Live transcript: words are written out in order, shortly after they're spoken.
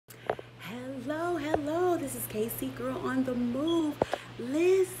Hello, this is KC Girl on the Move.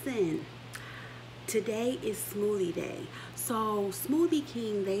 Listen, today is Smoothie Day. So Smoothie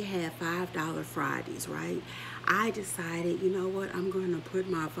King, they have $5 Fridays, right? I decided, you know what, I'm going to put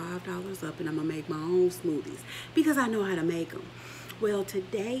my $5 up and I'm going to make my own smoothies because I know how to make them. Well,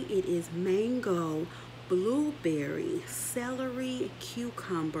 today it is mango, blueberry, celery,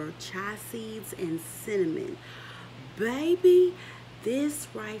 cucumber, chia seeds, and cinnamon. Baby, this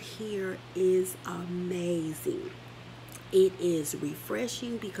right here is amazing. It is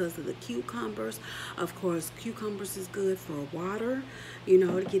refreshing because of the cucumbers. Of course, cucumbers is good for water,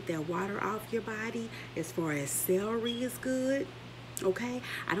 to get that water off your body. As far as celery is good, okay?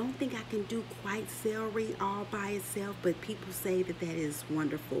 I don't think I can do quite celery all by itself, but people say that that is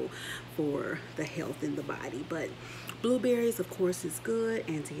wonderful for the health in the body. But blueberries, of course, is good,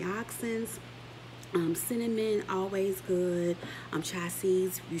 antioxidants. Cinnamon, always good. Chia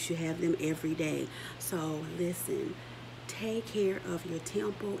seeds, you should have them every day. So listen, take care of your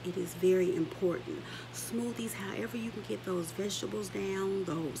temple. It is very important. Smoothies, however you can get those vegetables down,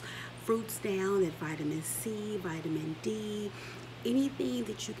 those fruits down, that vitamin C, vitamin D, anything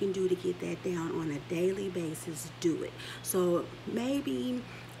that you can do to get that down on a daily basis, do it. So maybe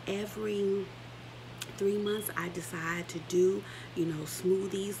every 3 months I decide to do,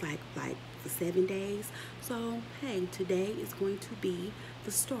 smoothies like for 7 days. So hey, today is going to be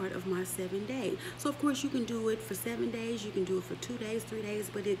the start of my 7 day. So of course you can do it for 7 days, you can do it for 2 days, 3 days,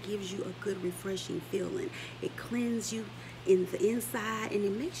 but it gives you a good refreshing feeling. It cleanses you in the inside and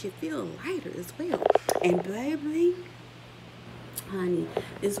it makes you feel lighter as well. And baby, honey,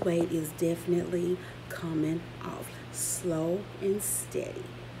 this weight is definitely coming off slow and steady.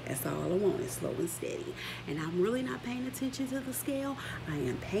 That's all I want, is slow and steady. And I'm really not paying attention to the scale. I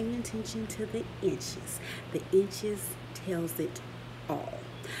am paying attention to the inches. The inches tells it all.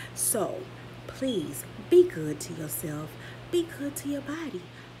 So please be good to yourself. Be good to your body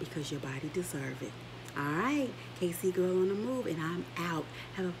because your body deserves it. All right, KC Girl on the Move, and I'm out.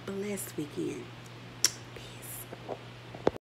 Have a blessed weekend.